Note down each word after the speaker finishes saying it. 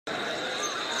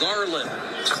Garland.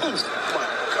 I'm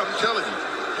telling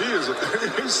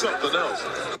you, he's something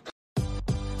else.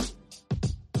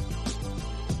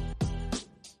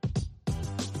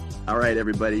 All right,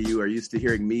 everybody, you are used to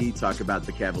hearing me talk about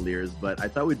the Cavaliers, but I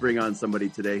thought we'd bring on somebody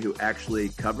today who actually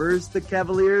covers the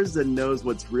Cavaliers and knows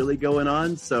what's really going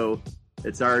on. So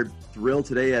it's our thrill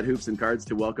today at Hoops and Cards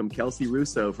to welcome Kelsey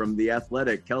Russo from The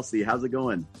Athletic. Kelsey, how's it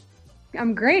going?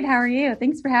 I'm great. How are you?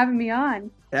 Thanks for having me on.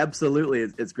 Absolutely.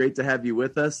 It's great to have you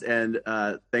with us. And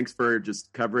thanks for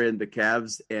just covering the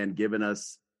Cavs and giving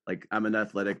us, like, I'm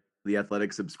The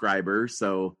Athletic subscriber.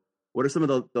 So what are some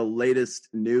of the latest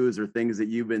news or things that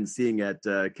you've been seeing at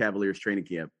Cavaliers training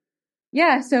camp?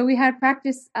 Yeah, so we had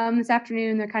practice this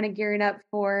afternoon. They're kind of gearing up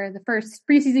for the first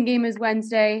preseason game is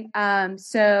Wednesday.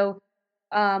 So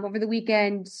over the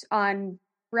weekend on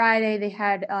Friday, they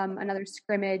had another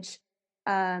scrimmage.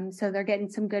 So they're getting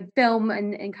some good film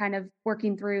and kind of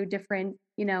working through different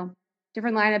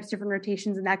lineups, different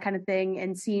rotations and that kind of thing,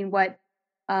 and seeing what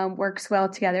works well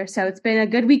together. So it's been a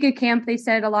good week of camp. They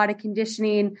said a lot of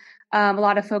conditioning, a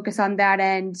lot of focus on that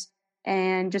end,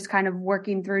 and just kind of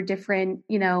working through different,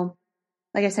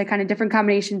 like I said, kind of different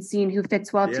combinations, seeing who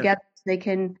fits well together so they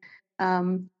can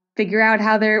figure out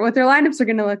what their lineups are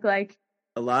going to look like.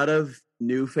 A lot of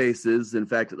new faces. In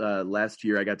fact, last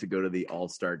year I got to go to the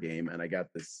All-Star game and I got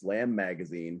the Slam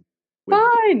magazine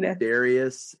with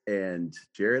Darius and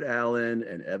Jarrett Allen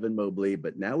and Evan Mobley.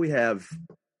 But now we have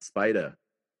Spida.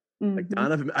 Like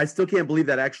Donovan, I still can't believe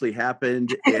that actually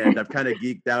happened, and I've kind of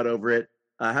geeked out over it.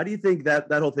 How do you think that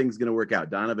whole thing's going to work out?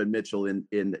 Donovan Mitchell, in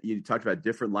you talked about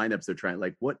different lineups they're trying.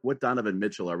 Like, what Donovan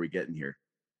Mitchell are we getting here?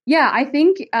 Yeah, I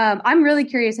think I'm really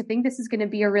curious. I think this is going to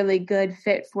be a really good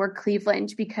fit for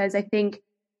Cleveland because I think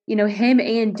him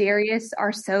and Darius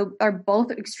are both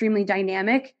extremely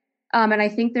dynamic, and I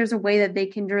think there's a way that they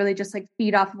can really just like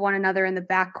feed off of one another in the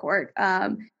backcourt.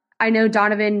 I know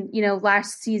Donovan,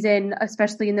 last season,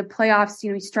 especially in the playoffs,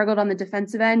 he struggled on the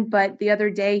defensive end, but the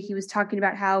other day he was talking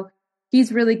about how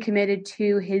he's really committed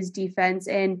to his defense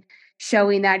and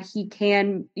showing that he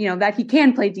can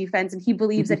play defense and he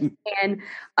believes that he can.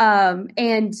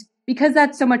 And because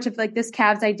that's so much of like this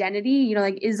Cavs identity,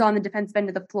 is on the defensive end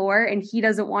of the floor, and he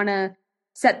doesn't want to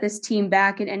set this team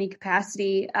back in any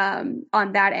capacity on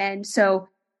that end. So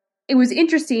it was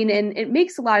interesting, and it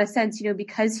makes a lot of sense,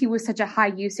 because he was such a high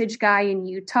usage guy in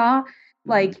Utah,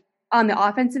 like on the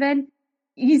offensive end,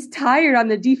 he's tired on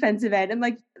the defensive end. And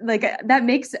like that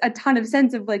makes a ton of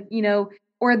sense of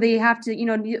or they have to,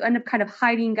 you end up kind of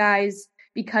hiding guys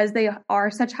because they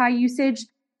are such high usage.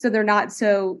 So they're not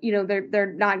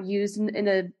they're not used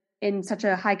in such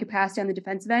a high capacity on the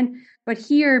defensive end. But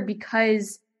here,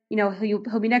 because,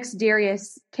 he'll be next to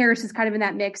Darius, Caris is kind of in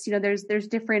that mix. There's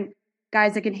different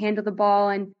guys that can handle the ball,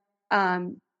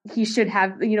 and he should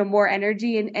have more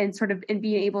energy and sort of and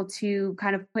being able to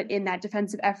kind of put in that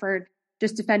defensive effort,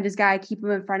 just defend his guy, keep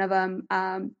him in front of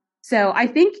him. So I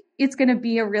think it's going to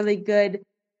be a really good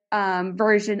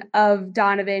version of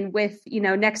Donovan with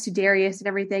next to Darius and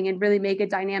everything, and really make a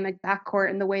dynamic backcourt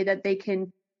in the way that they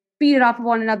can feed it off of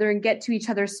one another and get to each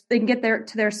other. They can get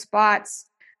to their spots.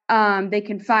 They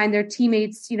can find their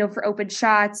teammates for open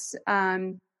shots,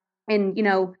 and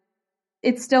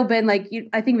it's still been I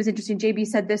think it was interesting. JB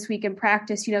said this week in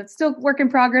practice, it's still work in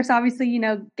progress, obviously,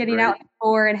 getting out the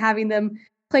floor and having them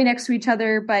play next to each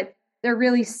other, but they're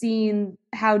really seeing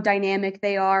how dynamic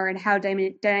they are and how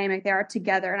dynamic they are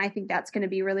together. And I think that's going to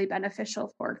be really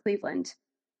beneficial for Cleveland.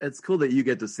 It's cool that you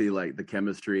get to see like the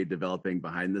chemistry developing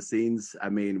behind the scenes. I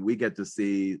mean, we get to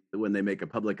see when they make a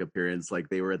public appearance, like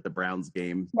they were at the Browns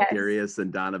game, Darius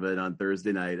and Donovan on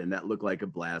Thursday night, and that looked like a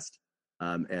blast.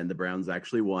 And the Browns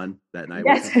actually won that night.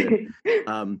 Yes.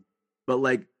 But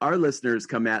like our listeners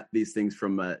come at these things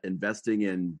from investing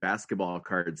in basketball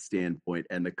cards standpoint,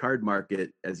 and the card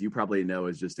market, as you probably know,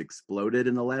 has just exploded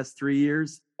in the last 3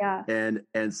 years. Yeah.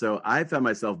 And so I found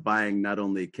myself buying not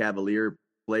only Cavalier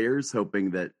players,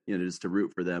 hoping that, just to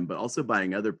root for them, but also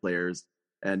buying other players.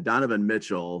 And Donovan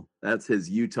Mitchell, that's his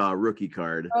Utah rookie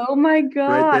card. Oh my God.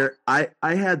 Right there.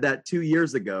 I had that 2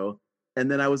 years ago. And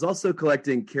then I was also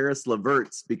collecting Caris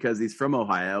LeVerts because he's from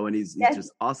Ohio and he's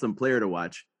just awesome player to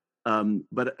watch.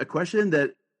 But a question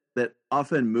that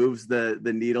often moves the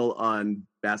needle on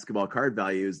basketball card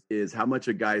values is how much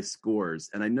a guy scores.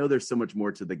 And I know there's so much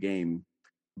more to the game,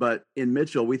 but in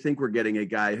Mitchell, we think we're getting a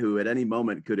guy who at any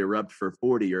moment could erupt for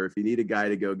 40, or if you need a guy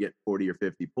to go get 40 or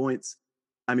 50 points.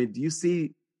 I mean,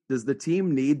 does the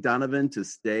team need Donovan to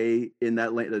stay in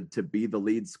that lane to be the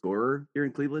lead scorer here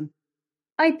in Cleveland?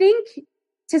 I think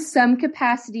to some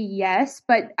capacity, yes,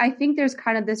 but I think there's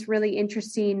kind of this really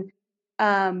interesting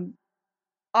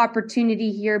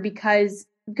opportunity here because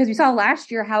because we saw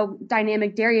last year how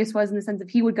dynamic Darius was in the sense of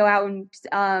he would go out and,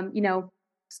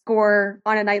 score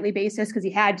on a nightly basis because he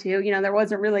had to. There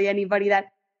wasn't really anybody that,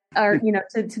 or,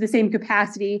 to the same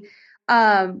capacity.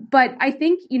 But I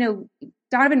think,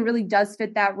 Donovan really does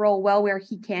fit that role well where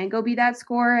he can go be that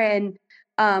scorer. And,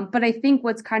 but I think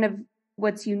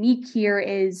what's unique here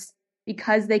is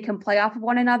because they can play off of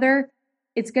one another,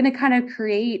 it's going to kind of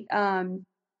create,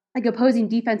 opposing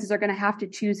defenses are going to have to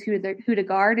choose who to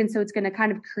guard. And so it's going to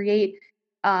kind of create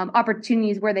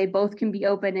opportunities where they both can be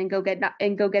open and go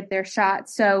get their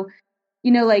shots. So,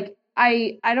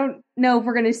 I don't know if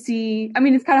we're going to see,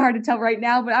 it's kind of hard to tell right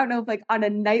now, but I don't know if on a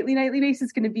nightly basis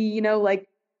it's going to be,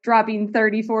 dropping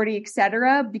 30, 40, et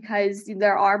cetera, because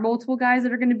there are multiple guys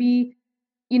that are going to be,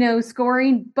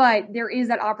 scoring, but there is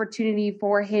that opportunity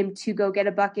for him to go get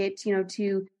a bucket,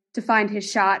 to find his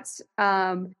shots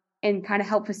and kind of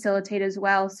help facilitate as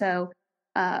well. So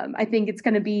I think it's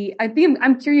going to be,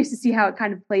 I'm curious to see how it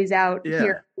kind of plays out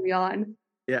here early on.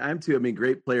 Yeah, I'm too.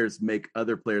 Great players make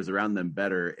other players around them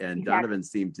better. And Donovan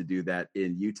seemed to do that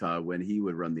in Utah when he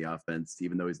would run the offense,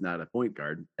 even though he's not a point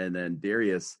guard. And then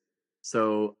Darius.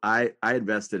 So I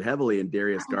invested heavily in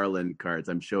Darius Garland cards.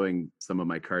 I'm showing some of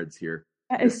my cards here.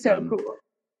 That is so cool.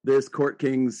 This Court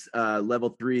Kings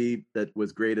level 3 that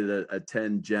was graded a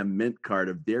 10 gem mint card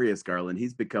of Darius Garland.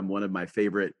 He's become one of my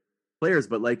favorite players,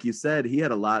 but like you said, he had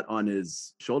a lot on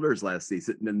his shoulders last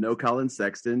season. No Colin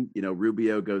Sexton,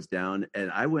 Rubio goes down,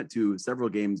 and I went to several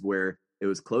games where it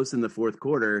was close in the fourth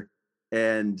quarter,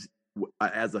 and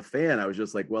as a fan, I was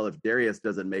just like, well, if Darius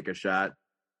doesn't make a shot,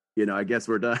 I guess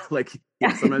we're done.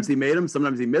 Sometimes he made them,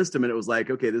 sometimes he missed them, and it was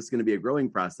like, okay, this is going to be a growing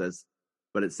process.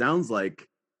 But it sounds like,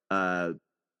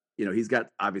 he's got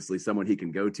obviously someone he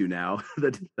can go to now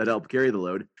that helped carry the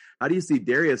load. How do you see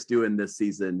Darius doing this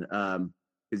season?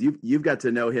 Because you've got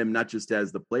to know him not just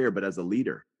as the player, but as a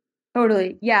leader.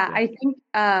 Totally. Yeah. I think,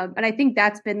 and I think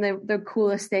that's been the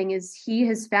coolest thing is he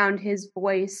has found his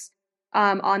voice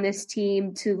on this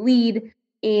team to lead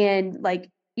and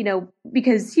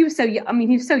because he was so young.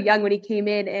 He was so young when he came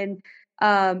in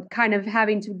and kind of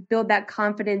having to build that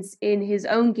confidence in his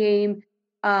own game.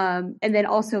 And then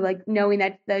also knowing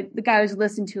that the guys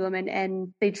listened to him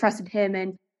and they trusted him,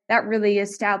 and that really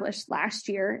established last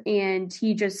year. And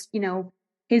he just,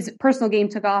 his personal game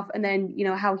took off, and then,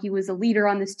 how he was a leader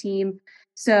on this team.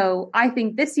 So I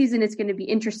think this season is going to be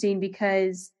interesting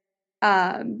because,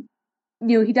 there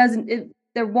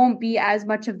won't be as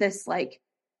much of this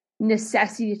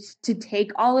necessity to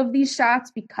take all of these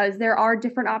shots because there are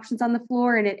different options on the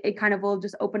floor, and it kind of will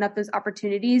just open up those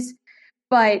opportunities.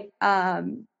 But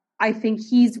I think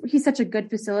he's such a good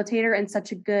facilitator and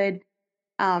such a good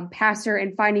passer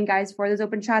and finding guys for those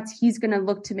open shots. He's going to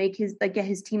look to make get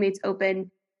his teammates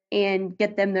open and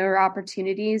get them their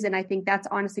opportunities. And I think that's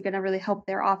honestly going to really help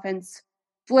their offense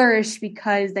flourish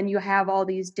because then you have all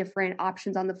these different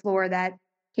options on the floor that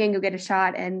can go get a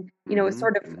shot. And, it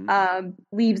sort of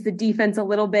leaves the defense a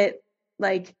little bit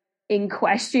in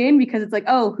question because it's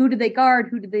oh, who did they guard?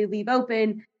 Who did they leave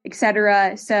open, et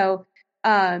cetera. So,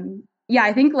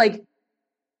 I think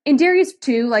in Darius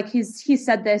too, he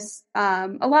said this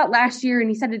a lot last year, and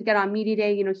he said it again on media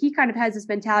day. He kind of has this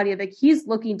mentality of he's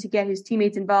looking to get his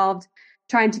teammates involved,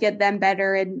 trying to get them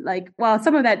better. And while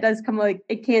some of that does come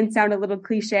it can sound a little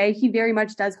cliche, he very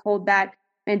much does hold that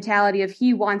mentality of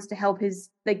he wants to help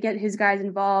get his guys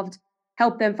involved,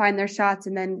 help them find their shots,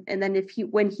 and then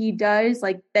when he does,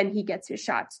 then he gets his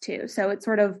shots too. So it's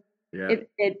sort of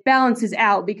it balances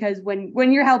out because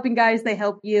when you're helping guys, they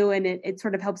help you, and it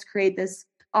sort of helps create this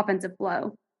offensive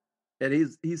flow. And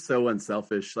he's so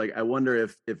unselfish. I wonder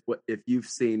if you've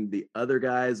seen the other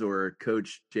guys or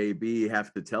Coach JB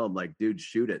have to tell him dude,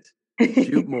 shoot it,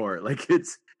 shoot more.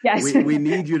 Yes. we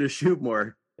need you to shoot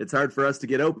more. It's hard for us to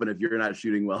get open if you're not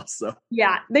shooting well. So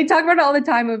yeah, they talk about it all the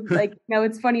time of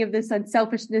it's funny of this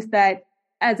unselfishness that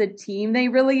as a team they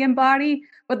really embody,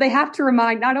 but they have to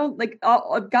remind not only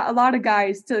a lot of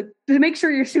guys to make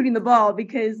sure you're shooting the ball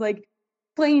because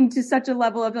playing to such a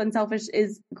level of unselfish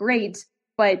is great,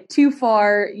 but too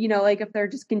far, if they're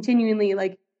just continually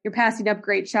you're passing up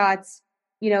great shots,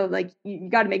 you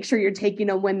got to make sure you're taking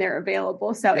them when they're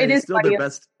available. So it is still their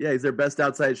best. Yeah, he's their best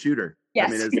outside shooter.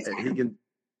 Yes, he can.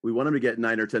 We want him to get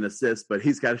 9 or 10 assists, but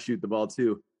he's got to shoot the ball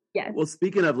too. Yes. Well,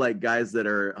 speaking of guys that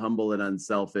are humble and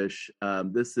unselfish,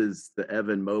 this is the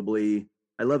Evan Mobley.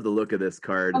 I love the look of this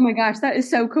card. Oh my gosh, that is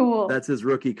so cool. That's his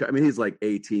rookie card. He's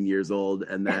 18 years old,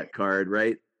 and that card,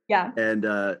 right? Yeah. And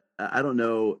I don't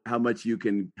know how much he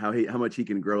can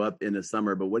grow up in a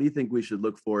summer, but what do you think we should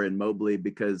look for in Mobley?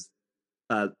 Because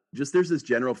Just there's this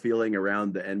general feeling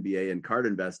around the NBA and card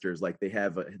investors like they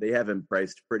have him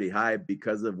priced pretty high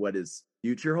because of what his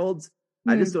future holds.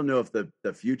 I just don't know if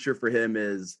the future for him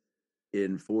is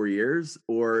in 4 years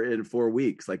or in 4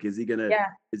 weeks. Like, is he gonna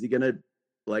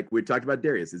like we talked about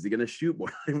Darius, is he gonna shoot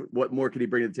more? What more can he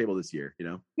bring to the table this year?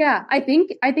 Yeah, I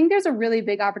think there's a really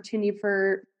big opportunity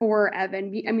for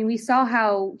Evan. I mean, we saw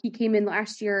how he came in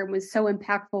last year and was so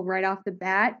impactful right off the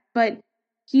bat, but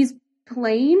he's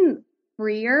playing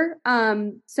freer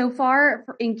so far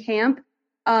in camp.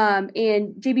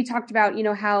 And JB talked about,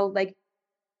 how like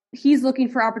he's looking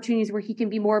for opportunities where he can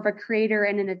be more of a creator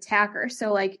and an attacker.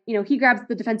 So like, he grabs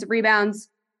the defensive rebounds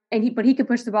but he can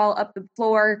push the ball up the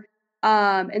floor.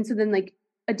 And so then like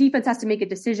a defense has to make a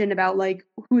decision about like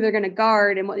who they're going to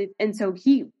guard and so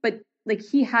he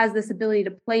has this ability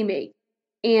to play make.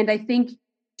 And I think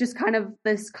just kind of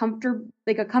this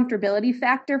comfortability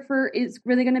factor is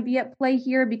really going to be at play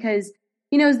here because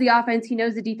he knows the offense, he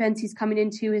knows the defense. He's coming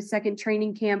into his second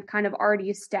training camp kind of already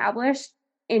established,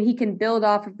 and he can build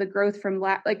off of the growth from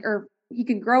he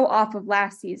can grow off of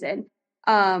last season.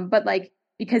 But like,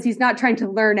 because he's not trying to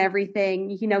learn everything,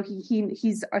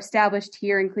 he's established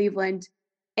here in Cleveland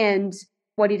and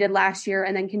what he did last year,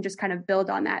 and then can just kind of build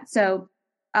on that. So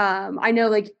I know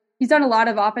like he's done a lot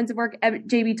of offensive work.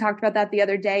 JB talked about that the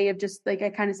other day of just like, I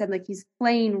kind of said, like he's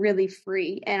playing really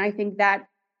free. And I think that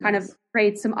kind of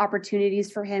creates some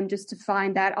opportunities for him just to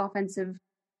find that offensive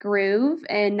groove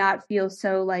and not feel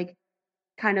so like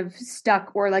kind of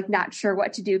stuck or like not sure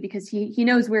what to do, because he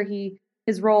knows where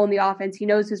his role in the offense, he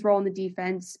knows his role in the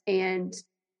defense, and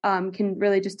can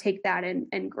really just take that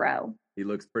and grow. He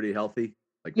looks pretty healthy,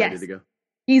 like yes. ready to go.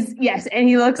 And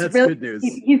he looks That's really good news.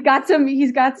 He's got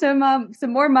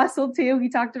some more muscle too. He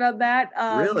talked about that.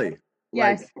 Really?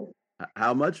 Yes. Like,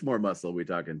 how much more muscle are we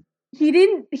talking? He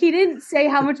didn't say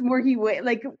how much more he weighed,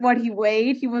 like what he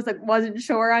weighed. He wasn't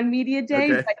sure on media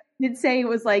day, okay. But he did say it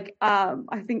was like I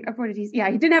think he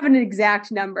didn't have an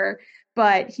exact number,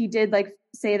 but he did like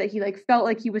say that he like felt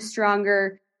like he was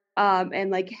stronger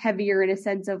and like heavier in a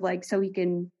sense of like, so he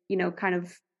can kind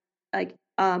of like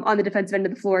on the defensive end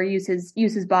of the floor use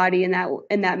his body in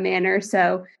that manner.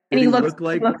 So and he looks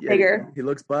bigger. He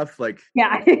looks buff. Like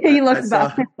he looks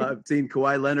buff. I've seen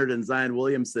Kawhi Leonard and Zion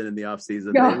Williamson in the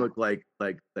offseason. Yeah. They look like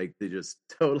they just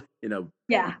totally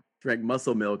drank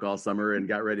muscle milk all summer and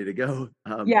got ready to go.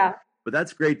 But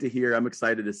that's great to hear. I'm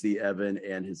excited to see Evan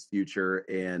and his future,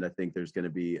 and I think there's going to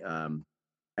be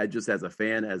just as a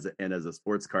fan and as a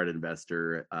sports card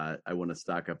investor, I want to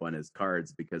stock up on his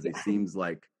cards because it seems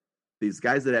like these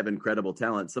guys that have incredible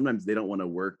talent, sometimes they don't want to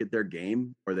work at their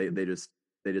game, or they just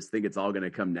think it's all going to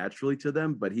come naturally to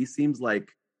them. But he seems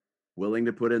like willing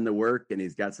to put in the work, and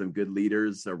he's got some good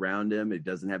leaders around him. He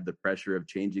doesn't have the pressure of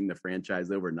changing the franchise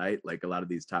overnight like a lot of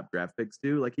these top draft picks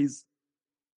do. Like he's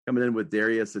coming in with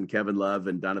Darius and Kevin Love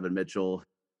and Donovan Mitchell.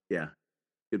 Yeah,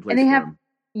 good place for him.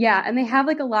 Yeah, and they have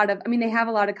like they have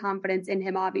a lot of confidence in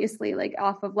him, obviously, like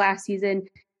off of last season.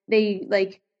 They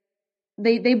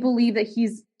believe that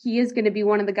he is going to be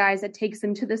one of the guys that takes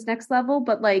them to this next level,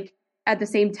 but like at the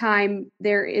same time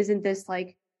there isn't this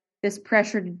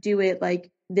pressure to do it like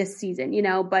this season,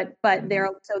 but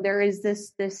there is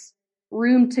this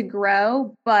room to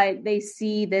grow, but they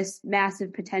see this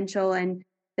massive potential and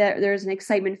that there's an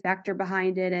excitement factor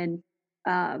behind it, and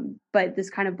but this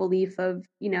kind of belief of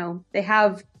they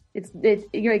have it's like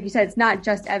you said, it's not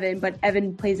just Evan, but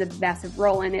Evan plays a massive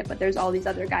role in it, but there's all these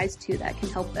other guys too that can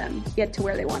help them get to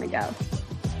where they want to go.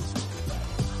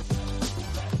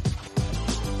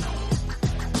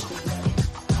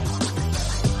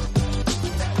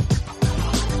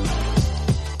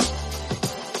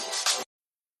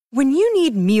 When you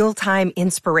need mealtime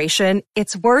inspiration,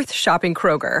 it's worth shopping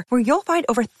Kroger, where you'll find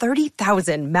over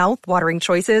 30,000 mouth-watering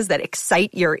choices that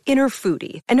excite your inner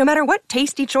foodie. And no matter what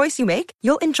tasty choice you make,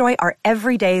 you'll enjoy our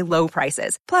everyday low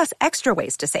prices, plus extra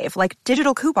ways to save, like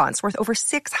digital coupons worth over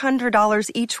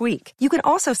 $600 each week. You can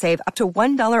also save up to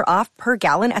 $1 off per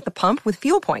gallon at the pump with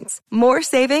fuel points. More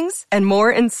savings and more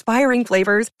inspiring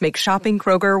flavors make shopping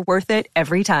Kroger worth it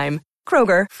every time.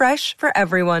 Kroger, fresh for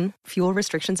everyone. Fuel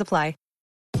restrictions apply.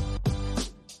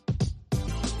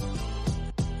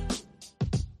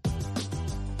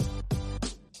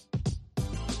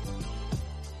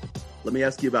 Let me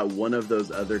ask you about one of those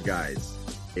other guys.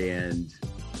 And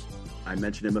I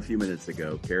mentioned him a few minutes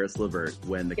ago, Caris LeVert.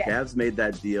 When the Cavs made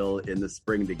that deal in the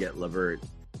spring to get LeVert,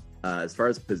 as far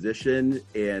as position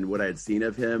and what I had seen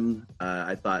of him,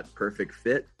 I thought perfect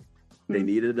fit. Mm-hmm. They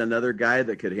needed another guy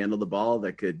that could handle the ball,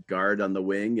 that could guard on the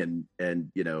wing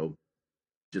and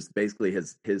just basically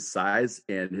his size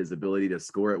and his ability to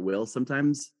score at will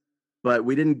sometimes but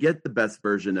we didn't get the best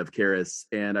version of Caris.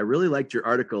 And I really liked your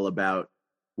article about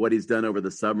what he's done over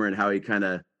the summer and how he kind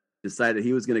of decided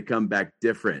he was going to come back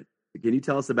different. Can you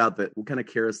tell us about what kind of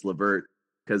Caris LeVert?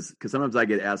 Because sometimes I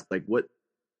get asked, like,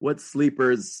 what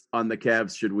sleepers on the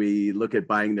Cavs should we look at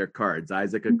buying their cards?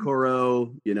 Isaac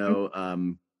Okoro,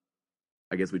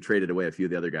 I guess we traded away a few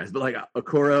of the other guys, but like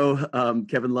Okoro,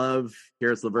 Kevin Love,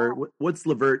 Caris LeVert. What's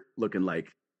LeVert looking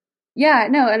like? Yeah,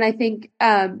 no, and I think,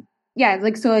 and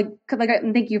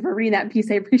thank you for reading that piece.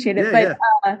 I appreciate it.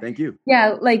 Thank you.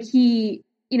 Yeah, like he's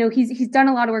done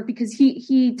a lot of work because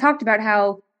he talked about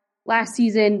how last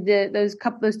season those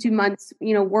 2 months,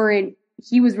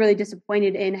 he was really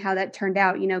disappointed in how that turned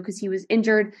out, because he was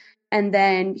injured, and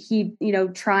then so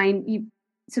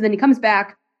then he comes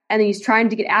back and then he's trying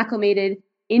to get acclimated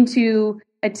into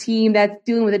a team that's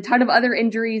dealing with a ton of other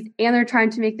injuries, and they're trying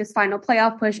to make this final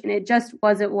playoff push, and it just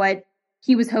wasn't what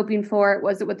he was hoping for. It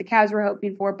wasn't what the Cavs were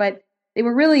hoping for, but they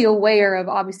were really aware of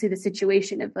obviously the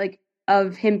situation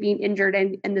of him being injured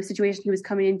and the situation he was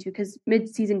coming into, because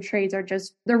mid-season trades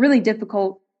they're really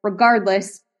difficult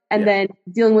regardless. And then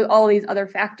dealing with all these other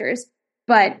factors.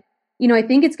 But, I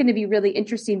think it's going to be really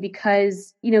interesting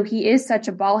because, he is such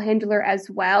a ball handler as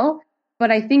well.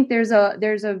 But I think there's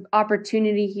a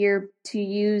opportunity here to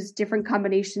use different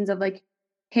combinations of like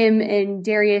him and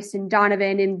Darius and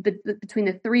Donovan and between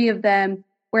the three of them,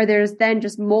 where there's then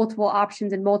just multiple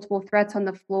options and multiple threats on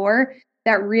the floor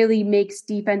that really makes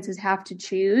defenses have to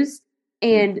choose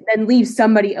and then leave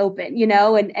somebody open,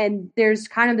 and there's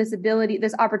kind of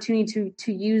this opportunity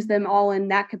to use them all in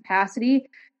that capacity.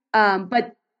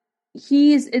 But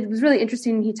it was really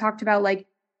interesting. He talked about like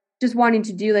just wanting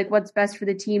to do like what's best for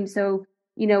the team. So,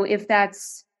 if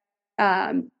that's,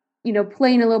 playing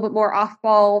a little bit more off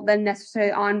ball than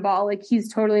necessarily on ball, like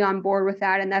he's totally on board with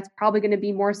that. And that's probably going to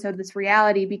be more so this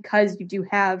reality because you do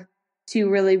have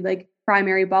two really like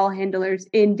primary ball handlers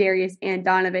in Darius and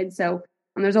Donovan. So,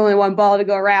 there's only one ball to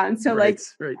go around. So right.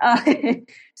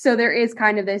 So there is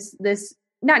kind of this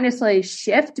not necessarily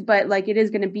shift, but like it is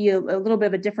going to be a little bit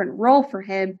of a different role for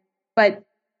him. But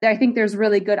I think there's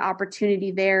really good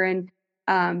opportunity there. And,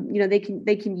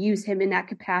 they can use him in that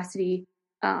capacity.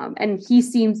 And he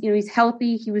seems, he's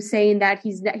healthy. He was saying that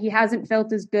he hasn't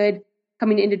felt as good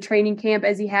coming into training camp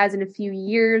as he has in a few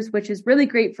years, which is really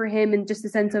great for him. And just a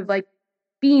sense of like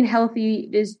being healthy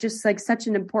is just like such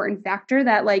an important factor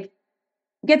that like,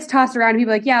 gets tossed around and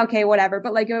people are like, yeah, okay, whatever.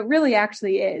 But like, it really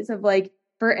actually is and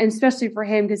especially for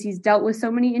him, because he's dealt with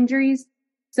so many injuries.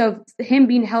 So him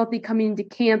being healthy, coming into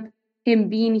camp, him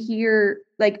being here,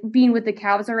 like being with the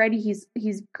Cavs already,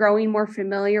 he's growing more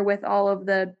familiar with all of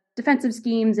the defensive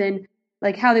schemes and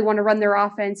like how they want to run their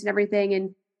offense and everything.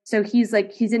 And so he's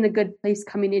in a good place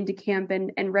coming into camp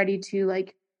and ready to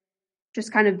like,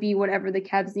 just kind of be whatever the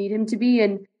Cavs need him to be.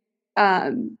 And,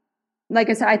 like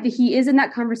I said, I think he is in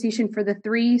that conversation for the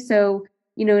three. So,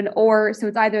 so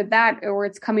it's either that or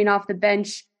it's coming off the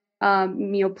bench,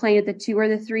 playing at the 2 or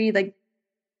the 3. Like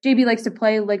JB likes to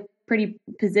play like pretty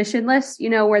positionless,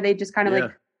 where they just kind of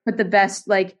like put the best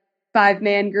like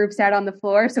 5-man groups out on the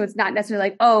floor. So it's not necessarily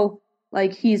like, oh,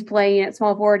 like he's playing at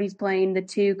small forward, he's playing the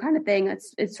 2 kind of thing.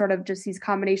 It's sort of just these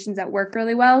combinations that work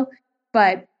really well.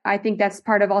 But I think that's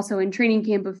part of also in training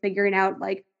camp of figuring out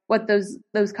like what those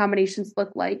combinations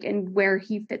look like and where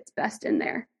he fits best in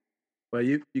there. Well,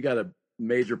 you got a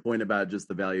major point about just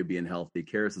the value of being healthy.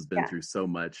 Caris has been through so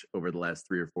much over the last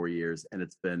 3 or 4 years, and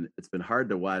it's been hard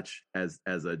to watch as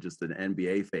just an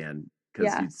NBA fan,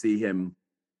 because you'd see him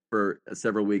for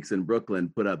several weeks in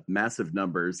Brooklyn put up massive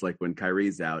numbers like when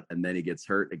Kyrie's out, and then he gets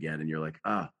hurt again, and you're like,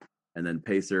 and then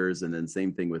Pacers, and then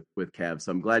same thing with Cavs.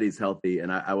 So I'm glad he's healthy.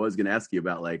 And I was going to ask you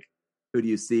about like, who do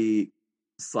you see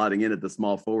slotting in at the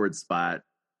small forward spot?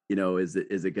 Is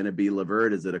it going to be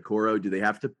LeVert? Is it Okoro? Do they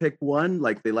have to pick one?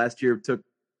 Like they last year took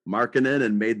Markkanen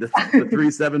and made the 3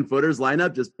 7-footers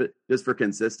lineup just for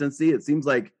consistency. It seems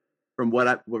like from what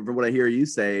I hear you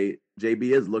say,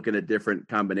 JB is looking at different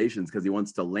combinations because he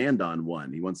wants to land on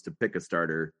one. He wants to pick a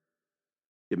starter,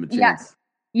 give him a chance.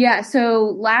 Yeah.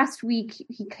 So last week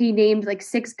he named like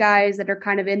 6 guys that are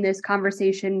kind of in this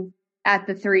conversation at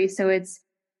the 3. So it's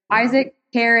Isaac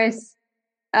Caris,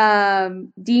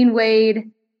 Dean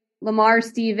Wade, Lamar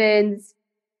Stevens,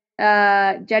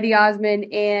 Jetty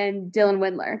Osman, and Dylan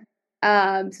Windler.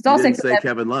 So it's all 6 of them.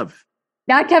 Kevin Love.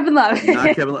 Not Kevin Love.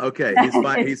 Not Kevin Love. Okay, he's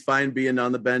fine. He's fine being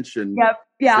on the bench and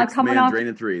coming off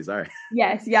draining threes. All right.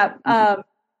 Yes. Yep.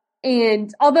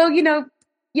 And although you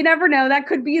never know, that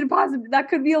could be a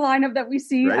lineup that we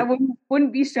see. Right. I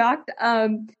wouldn't be shocked.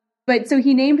 But so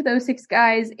he named those 6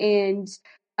 guys, and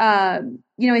I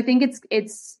think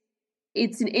it's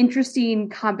it's an interesting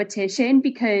competition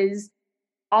because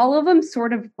all of them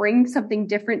sort of bring something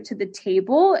different to the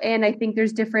table. And I think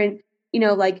there's different,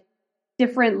 like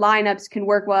different lineups can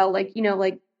work well. Like,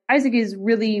 like Isaac is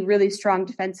really, really strong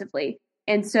defensively.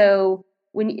 And so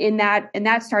when in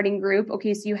that starting group,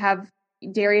 okay, so you have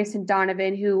Darius and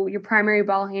Donovan, who your primary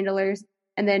ball handlers,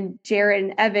 and then Jarrett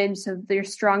and Evan, so they're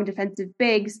strong defensive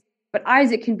bigs. But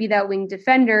Isaac can be that wing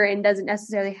defender and doesn't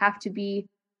necessarily have to be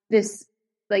this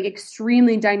like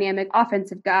extremely dynamic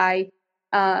offensive guy.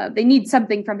 They need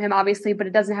something from him, obviously, but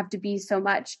it doesn't have to be so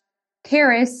much.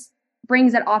 Caris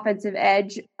brings that offensive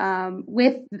edge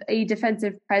with a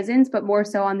defensive presence, but more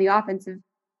so on the offensive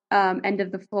end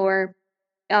of the floor.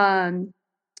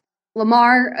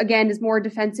 Lamar, again, is more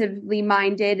defensively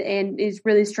minded and is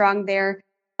really strong there.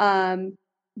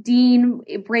 Dean,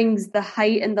 it brings the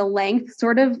height and the length,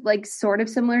 sort of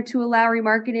similar to a Lauri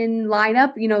Markkanen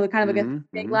lineup, the kind of like a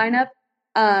big lineup,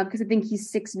 because I think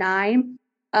he's 6'9".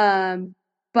 And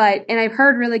I've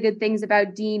heard really good things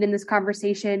about Dean in this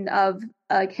conversation of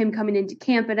him coming into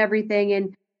camp and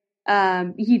everything.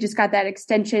 And he just got that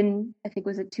extension, I think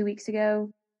was it 2 weeks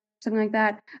ago, something like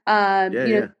that.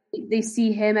 They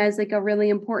see him as like a really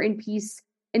important piece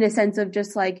in a sense of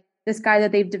just like this guy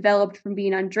that they've developed from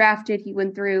being undrafted. He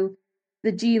went through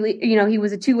the G League, he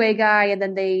was a two-way guy, and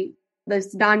then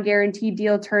this non-guaranteed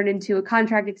deal turned into a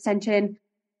contract extension.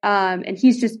 And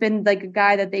he's just been like a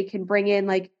guy that they can bring in,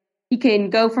 like he can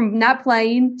go from not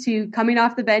playing to coming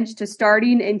off the bench to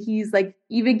starting, and he's like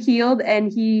even keeled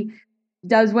and he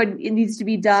does what it needs to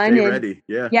be done. Stay ready.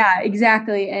 Yeah,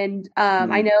 exactly. And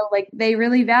I know like they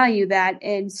really value that.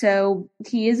 And so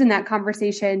he is in that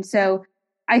conversation. So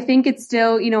I think it's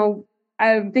still,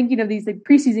 I'm thinking of these like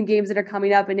preseason games that are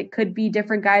coming up, and it could be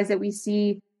different guys that we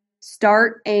see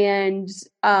start and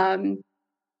come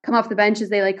off the bench as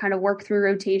they like kind of work through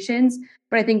rotations.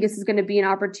 But I think this is going to be an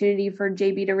opportunity for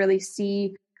JB to really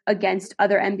see against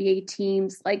other NBA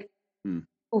teams, like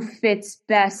who fits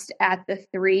best at the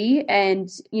three. And,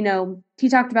 he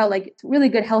talked about like it's really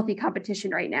good, healthy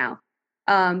competition right now.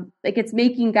 Like it's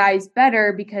making guys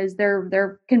better because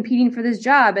they're competing for this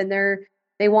job, and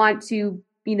they want to,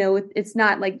 it's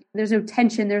not like there's no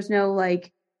tension. There's no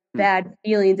like bad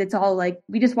feelings. It's all like,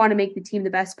 we just want to make the team the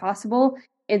best possible.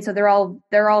 And so they're all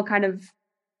kind of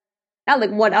not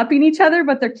like one-upping each other,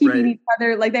 but they're keeping each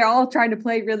other, like they're all trying to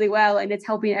play really well, and it's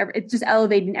helping, it's just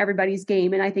elevating everybody's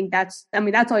game. And I think that's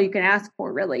all you can ask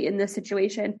for really in this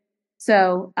situation.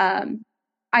 So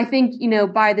I think,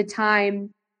 by the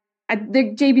time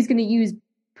JB's going to use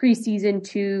preseason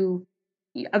to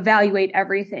evaluate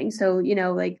everything. So,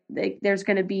 there's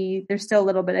still a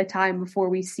little bit of time before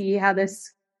we see how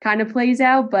this kind of plays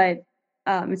out, but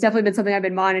it's definitely been something I've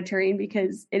been monitoring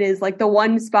because it is like the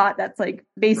one spot that's like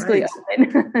basically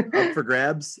open. Up for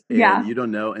grabs. And you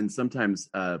don't know. And sometimes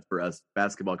for us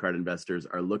basketball card investors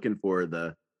are looking for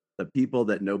the people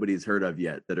that nobody's heard of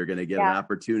yet that are going to get an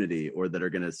opportunity or that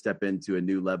are going to step into a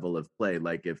new level of play.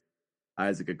 Like if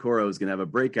Isaac Okoro is going to have a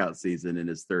breakout season in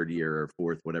his third year or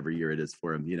fourth, whatever year it is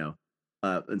for him,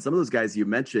 and some of those guys you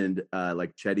mentioned,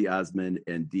 like Cedi Osman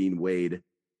and Dean Wade,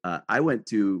 I went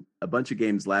to a bunch of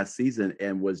games last season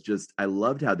and I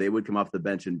loved how they would come off the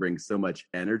bench and bring so much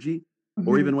energy,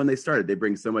 or even when they started, they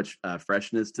bring so much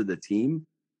freshness to the team,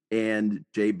 and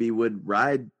JB would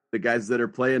ride the guys that are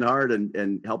playing hard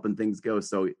and helping things go.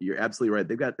 So you're absolutely right.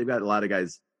 They've got a lot of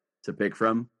guys to pick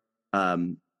from.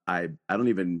 I don't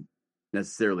even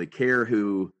necessarily care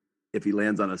if he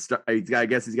lands on a start. I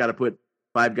guess he's got to put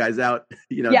 5 guys out, at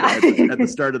the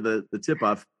start of the tip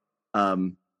off.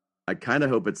 I kind of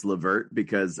hope it's LeVert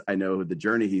because I know the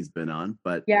journey he's been on,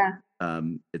 but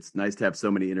it's nice to have so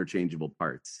many interchangeable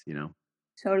parts,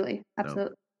 Totally.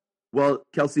 Absolutely. So, well,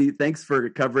 Kelsey, thanks for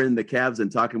covering the Cavs and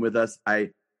talking with us.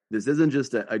 This isn't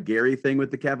just a Gary thing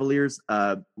with the Cavaliers.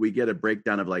 We get a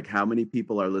breakdown of like how many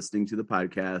people are listening to the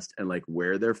podcast and like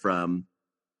where they're from.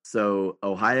 So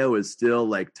Ohio is still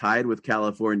like tied with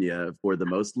California for the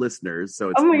most listeners.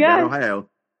 So it's Ohio,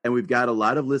 and we've got a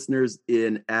lot of listeners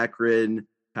in Akron,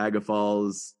 Cuyahoga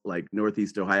Falls, like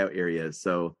Northeast Ohio area.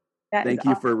 So thank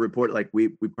you for reporting. Like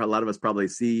a lot of us probably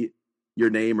see your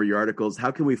name or your articles.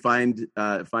 How can we find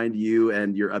you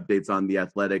and your updates on The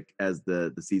Athletic as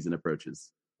the season approaches?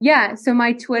 Yeah. So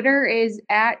my Twitter is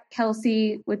at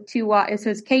Kelsey with 2 Y. So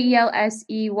it's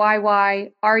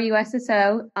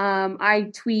KELSEYYRUSSO.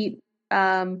 I tweet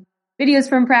videos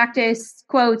from practice,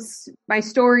 quotes, my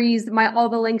stories, all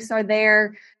the links are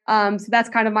there. So that's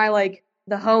kind of my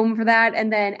the home for that.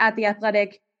 And then at The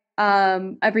Athletic,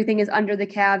 everything is under the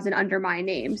Cavs and under my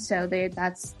name. So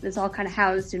that's all kind of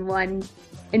housed in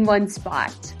one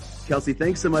spot. Kelsey,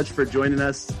 thanks so much for joining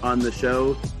us on the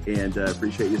show, and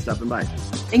appreciate you stopping by.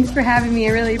 Thanks for having me.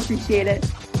 I really appreciate it.